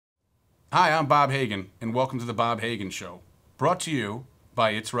Hi, I'm Bob Hagan, and welcome to The Bob Hagan Show, brought to you by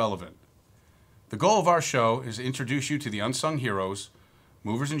It's Relevant. The goal of our show is to introduce you to the unsung heroes,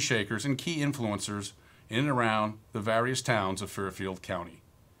 movers and shakers, and key influencers in and around the various towns of Fairfield County.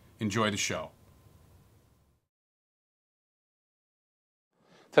 Enjoy the show.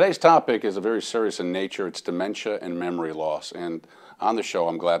 Today's topic is very serious in nature. It's dementia and memory loss. And on the show,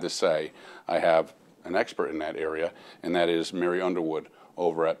 I'm glad to say, I have an expert in that area, and that is Mary Underwood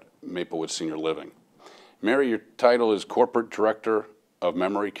over at Maplewood Senior Living. Mary, your title is Corporate Director of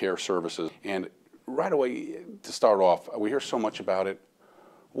Memory Care Services. And right away, to start off, we hear so much about it.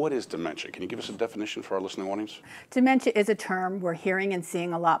 What is dementia? Can you give us a definition for our listening audience? Dementia is a term we're hearing and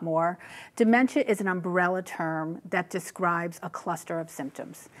seeing a lot more. Dementia is an umbrella term that describes a cluster of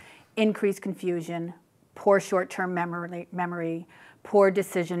symptoms. Increased confusion, poor short-term memory, poor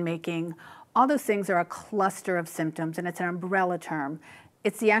decision-making. All those things are a cluster of symptoms, and it's an umbrella term.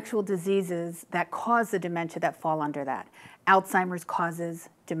 It's the actual diseases that cause the dementia that fall under that. Alzheimer's causes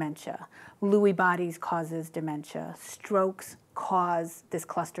dementia. Lewy bodies causes dementia. Strokes cause this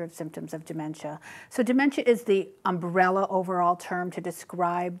cluster of symptoms of dementia. So dementia is the umbrella overall term to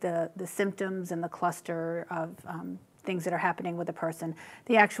describe the symptoms and the cluster of things that are happening with a person.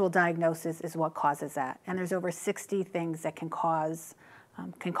 The actual diagnosis is what causes that. And there's over 60 things that can cause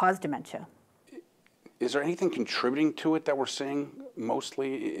dementia. Is there anything contributing to it that we're seeing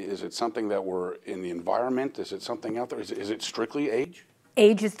mostly? Is it something that we're in the environment? Is it something out there? Is it strictly age?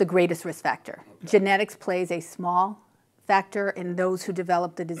 Age is the greatest risk factor. Okay. Genetics plays a small factor in those who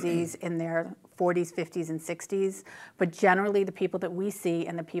develop the disease in their 40s, 50s, and 60s. But generally, the people that we see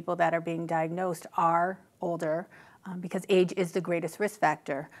and the people that are being diagnosed are older because age is the greatest risk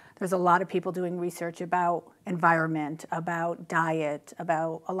factor. There's a lot of people doing research about environment, about diet,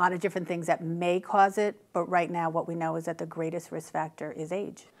 about a lot of different things that may cause it. But right now, what we know is that the greatest risk factor is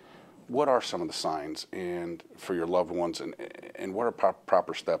age. What are some of the signs and for your loved ones, and what are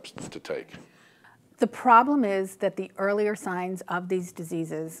proper steps to take? The problem is that the earlier signs of these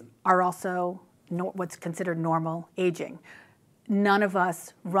diseases are also what's considered normal aging. None of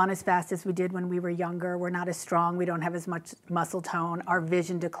us run as fast as we did when we were younger. We're not as strong. We don't have as much muscle tone. Our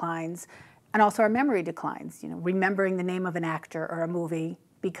vision declines, and also our memory declines. Remembering the name of an actor or a movie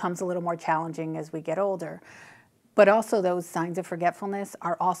becomes a little more challenging as we get older. But also those signs of forgetfulness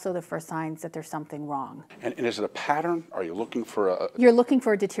are also the first signs that there's something wrong. And is it a pattern? Are you looking for a... You're looking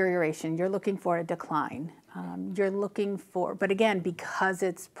for a deterioration. You're looking for a decline. You're looking for, but again, because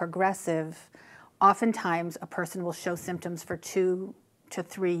it's progressive, oftentimes a person will show symptoms for 2 to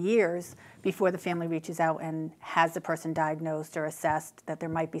 3 years before the family reaches out and has the person diagnosed or assessed that there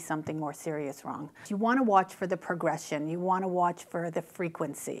might be something more serious wrong. You want to watch for the progression. You want to watch for the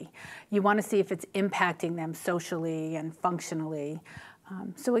frequency. You want to see if it's impacting them socially and functionally.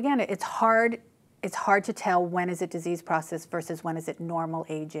 So again, it's hard to tell when is it disease process versus when is it normal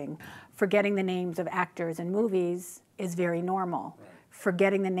aging. Forgetting the names of actors in movies is very normal. Right.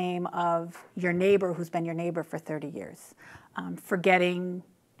 Forgetting the name of your neighbor who's been your neighbor for 30 years. Forgetting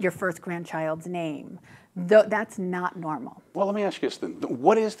your first grandchild's name. That's not normal. Well, let me ask you this then.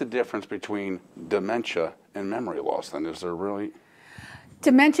 What is the difference between dementia and memory loss then? Is there really...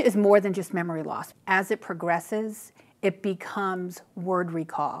 Dementia is more than just memory loss. As it progresses, it becomes word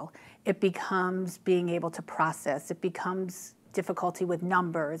recall. It becomes being able to process. It becomes difficulty with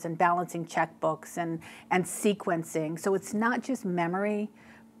numbers and balancing checkbooks and sequencing. So it's not just memory,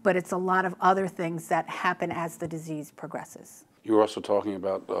 but it's a lot of other things that happen as the disease progresses. You were also talking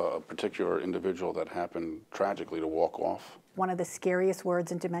about a particular individual that happened tragically to walk off. One of the scariest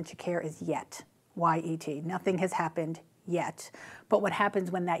words in dementia care is yet, Y-E-T. Nothing has happened yet. But what happens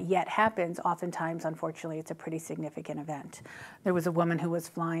when that yet happens, oftentimes, unfortunately, it's a pretty significant event. There was a woman who was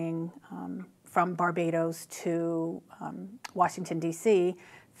flying from Barbados to Washington, D.C.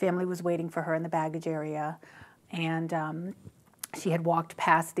 Family was waiting for her in the baggage area, and she had walked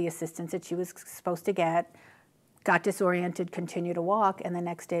past the assistance that she was supposed to get, got disoriented, continued to walk, and the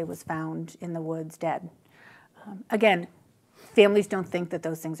next day was found in the woods dead. Again, families don't think that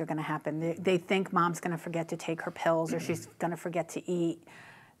those things are going to happen. They think mom's going to forget to take her pills or she's going to forget to eat.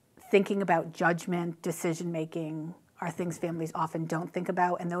 Thinking about judgment, decision-making are things families often don't think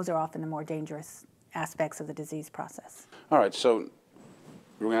about, and those are often the more dangerous aspects of the disease process. All right, so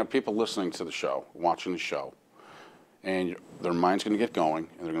we're going to have people listening to the show, watching the show, and their mind's going to get going,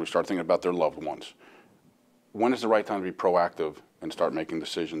 and they're going to start thinking about their loved ones. When is the right time to be proactive and start making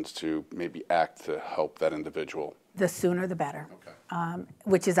decisions to maybe act to help that individual? The sooner the better, okay.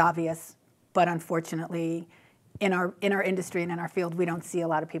 Which is obvious, but unfortunately, in our industry and in our field, we don't see a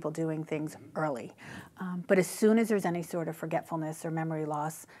lot of people doing things early. But as soon as there's any sort of forgetfulness or memory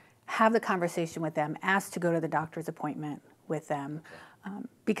loss, have the conversation with them, ask to go to the doctor's appointment with them,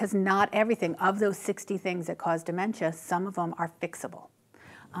 because not everything of those 60 things that cause dementia, some of them are fixable.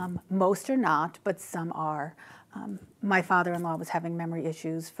 Most are not, but some are. My father-in-law was having memory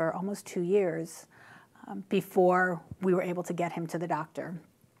issues for almost 2 years before we were able to get him to the doctor.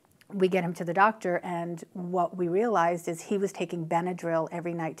 We get him to the doctor, and what we realized is he was taking Benadryl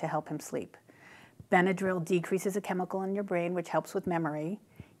every night to help him sleep. Benadryl decreases a chemical in your brain, which helps with memory.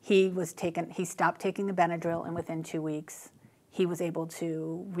 He stopped taking the Benadryl, and within 2 weeks, he was able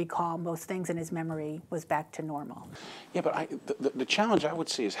to recall most things, and his memory was back to normal. Yeah, but the challenge I would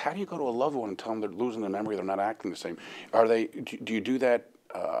see is, how do you go to a loved one and tell them they're losing their memory, they're not acting the same? Do you do that?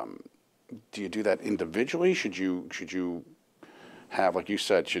 Do you do that individually? Should you have, like you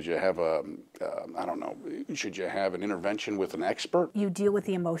said, should you have I don't know, should you have an intervention with an expert? You deal with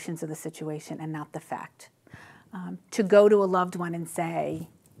the emotions of the situation and not the fact. To go to a loved one and say,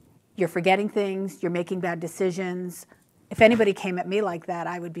 you're forgetting things, you're making bad decisions. If anybody came at me like that,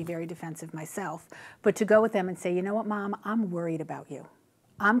 I would be very defensive myself. But to go with them and say, you know what, Mom, I'm worried about you.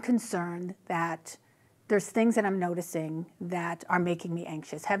 I'm concerned that there's things that I'm noticing that are making me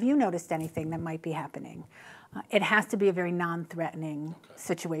anxious. Have you noticed anything that might be happening? It has to be a very non-threatening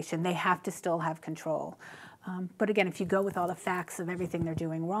situation. They have to still have control. But again, if you go with all the facts of everything they're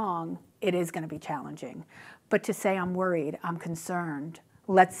doing wrong, it is going to be challenging. But to say, I'm worried, I'm concerned,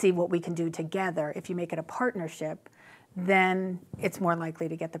 let's see what we can do together. If you make it a partnership, then it's more likely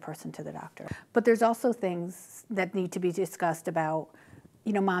to get the person to the doctor. But there's also things that need to be discussed about,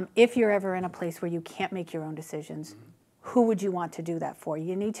 you know, Mom, if you're ever in a place where you can't make your own decisions, who would you want to do that for?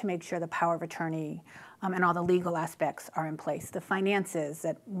 You need to make sure the power of attorney and all the legal aspects are in place, the finances,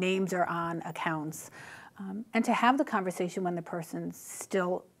 that names are on accounts, and to have the conversation when the person's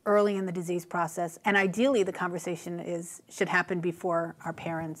still early in the disease process. And ideally, the conversation should happen before our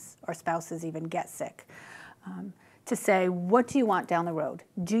parents or spouses even get sick. To say, what do you want down the road?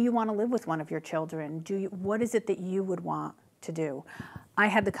 Do you want to live with one of your children? What is it that you would want to do? I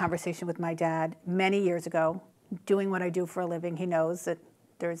had the conversation with my dad many years ago. Doing what I do for a living, he knows that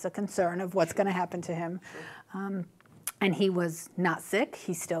there's a concern of what's going to happen to him. And he was not sick.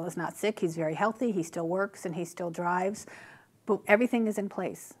 He still is not sick. He's very healthy. He still works and he still drives. But everything is in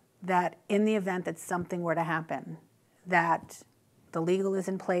place that in the event that something were to happen, that the legal is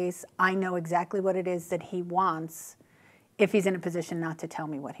in place. I know exactly what it is that he wants if he's in a position not to tell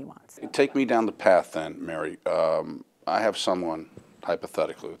me what he wants. Take me down the path then, Mary. I have someone,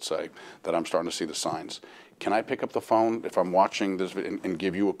 hypothetically, let's say, that I'm starting to see the signs. Can I pick up the phone if I'm watching this and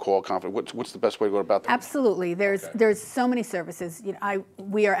give you a call? What's the best way to go about that? Absolutely. There's so many services. You know,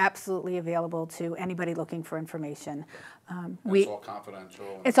 we are absolutely available to anybody looking for information. It's all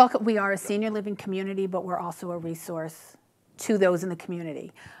confidential? We are a senior living community, but we're also a resource to those in the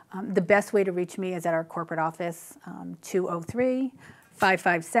community. The best way to reach me is at our corporate office,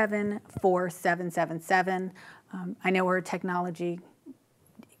 203-557-4777. I know we're a technology,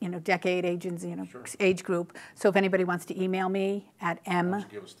 decade agency, age group. So if anybody wants to email me at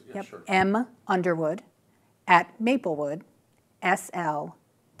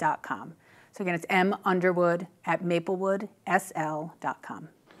munderwood@maplewood.sl.com. So again, it's munderwood@maplewoodsl.com.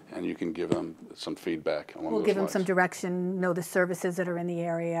 And you can give them some feedback along those lines. We'll give them some direction, know the services that are in the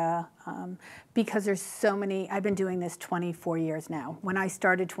area, because there's so many. I've been doing this 24 years now. When I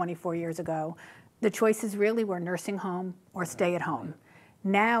started 24 years ago, the choices really were nursing home or stay at home.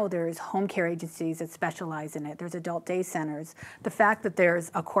 Now there's home care agencies that specialize in it. There's adult day centers. The fact that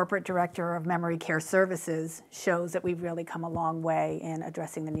there's a corporate director of memory care services shows that we've really come a long way in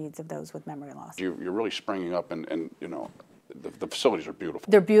addressing the needs of those with memory loss. You're really springing up, and the facilities are beautiful.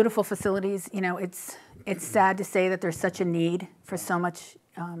 They're beautiful facilities. It's sad to say that there's such a need for so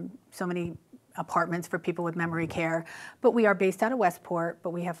many apartments for people with memory care. But we are based out of Westport,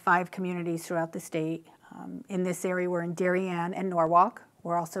 but we have 5 communities throughout the state. In this area, we're in Darien and Norwalk.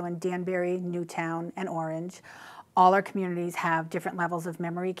 We're also in Danbury, Newtown, and Orange. All our communities have different levels of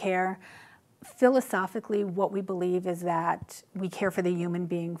memory care. Philosophically, what we believe is that we care for the human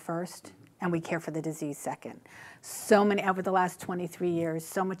being first, and we care for the disease second. Over the last 23 years,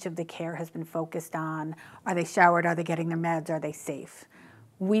 so much of the care has been focused on, are they showered, are they getting their meds, are they safe?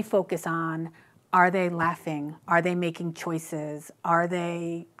 We focus on, are they laughing? Are they making choices? Are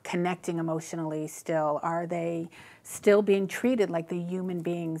they connecting emotionally still? Are they still being treated like the human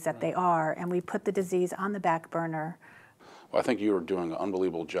beings that they are? And we put the disease on the back burner. Well, I think you are doing an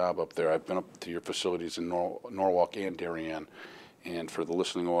unbelievable job up there. I've been up to your facilities in Norwalk and Darien, And for the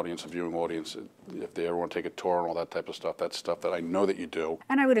listening audience, the viewing audience, if they ever want to take a tour and all that type of stuff, that's stuff that I know that you do.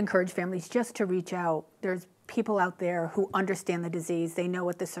 And I would encourage families just to reach out. There's people out there who understand the disease. They know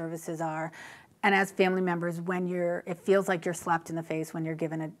what the services are. And as family members, it feels like you're slapped in the face when you're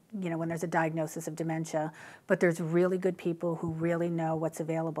given when there's a diagnosis of dementia, but there's really good people who really know what's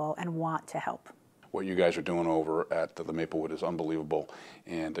available and want to help. What you guys are doing over at the Maplewood is unbelievable.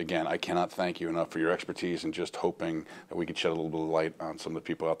 And again, I cannot thank you enough for your expertise and just hoping that we could shed a little bit of light on some of the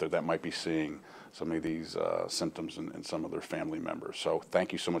people out there that might be seeing some of these symptoms in some of their family members. So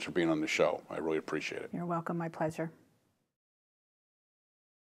thank you so much for being on the show. I really appreciate it. You're welcome. My pleasure.